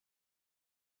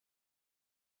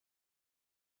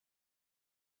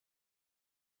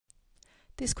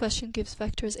This question gives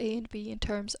vectors a and b in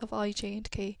terms of I, j and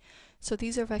k. So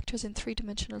these are vectors in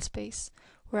three-dimensional space.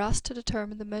 We're asked to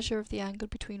determine the measure of the angle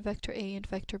between vector a and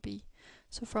vector b.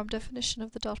 So from definition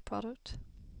of the dot product,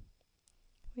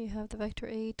 we have the vector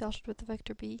a dotted with the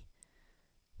vector b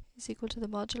is equal to the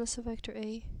modulus of vector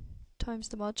a times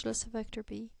the modulus of vector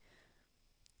b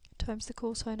times the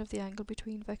cosine of the angle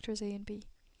between vectors a and b.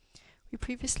 We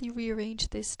previously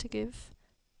rearranged this to give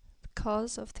the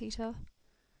cos of theta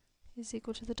is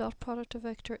equal to the dot product of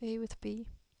vector a with b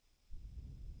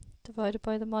divided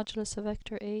by the modulus of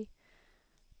vector a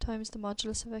times the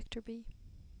modulus of vector b.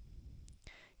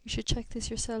 You should check this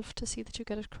yourself to see that you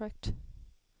get it correct.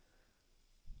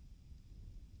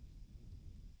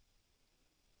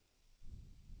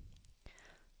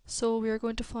 So we are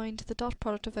going to find the dot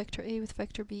product of vector a with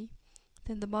vector b,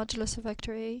 then the modulus of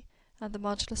vector a and the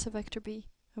modulus of vector b,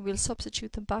 and we'll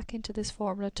substitute them back into this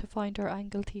formula to find our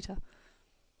angle theta.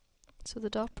 So the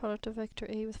dot product of vector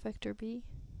a with vector b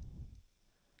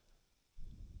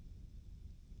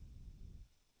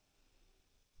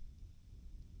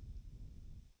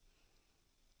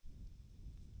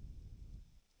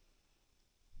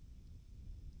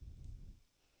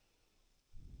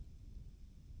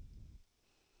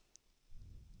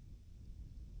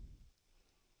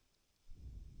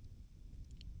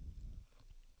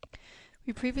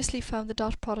We previously found the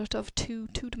dot product of two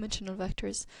two-dimensional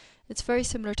vectors. It's very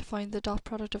similar to find the dot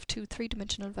product of two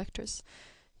three-dimensional vectors.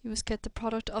 You must get the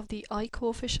product of the I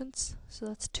coefficients, so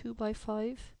that's 2 by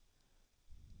 5,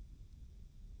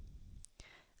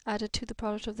 added to the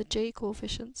product of the j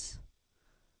coefficients,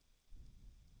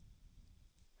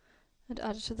 and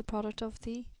added to the product of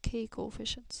the k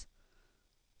coefficients.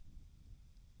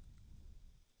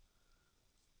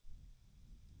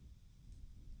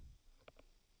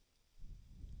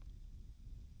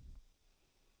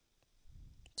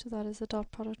 So that is the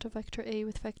dot product of vector a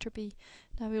with vector b.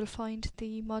 Now we will find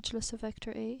the modulus of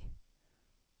vector a.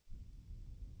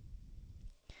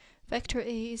 Vector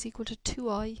a is equal to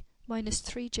 2i minus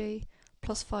 3j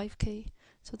plus 5k.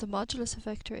 So the modulus of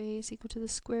vector a is equal to the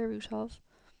square root of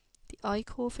the I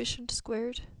coefficient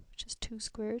squared, which is 2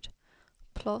 squared,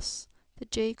 plus the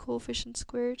j coefficient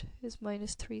squared is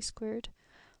minus 3 squared,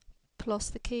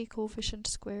 plus the k coefficient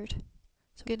squared.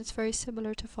 So again, it's very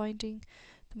similar to finding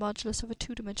the modulus of a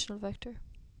two-dimensional vector.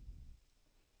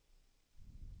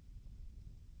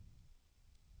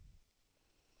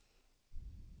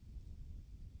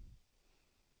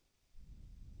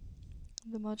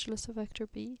 The modulus of vector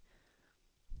b.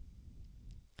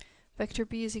 Vector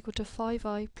b is equal to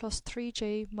 5i plus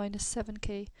 3j minus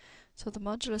 7k. So the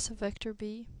modulus of vector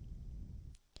b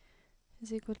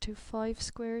is equal to 5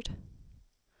 squared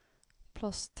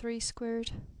plus 3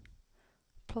 squared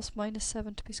plus minus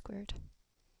 7 to be squared.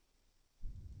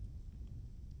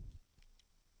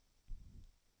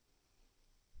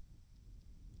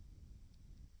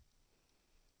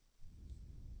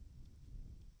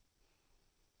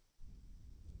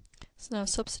 So now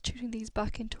substituting these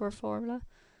back into our formula,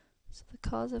 so the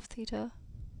cos of theta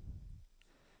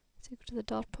is equal to the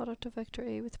dot product of vector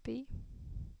a with b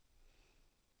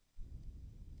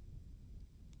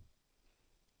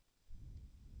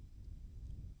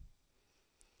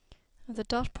and the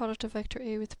dot product of vector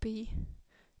a with b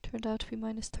turned out to be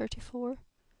minus 34.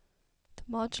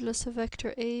 The modulus of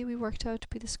vector a we worked out to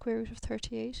be the square root of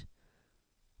 38,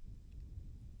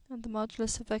 and the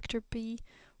modulus of vector b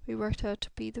we worked out to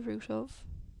be the root of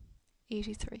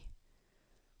 83.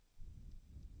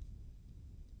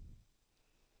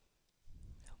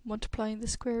 Multiplying the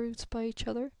square roots by each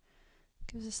other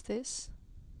gives us this.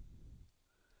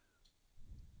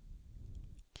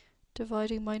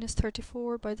 Dividing minus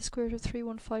 34 by the square root of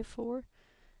 3154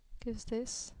 gives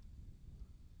this.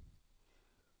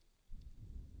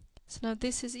 So now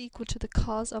this is equal to the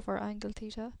cos of our angle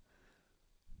theta.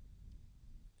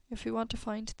 If we want to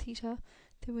find theta,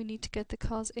 then we need to get the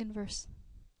cos inverse.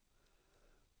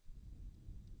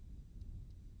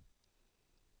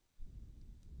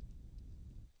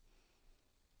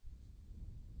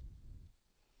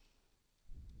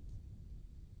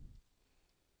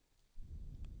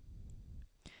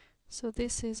 So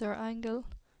this is our angle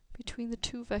between the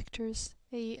two vectors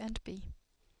a and b.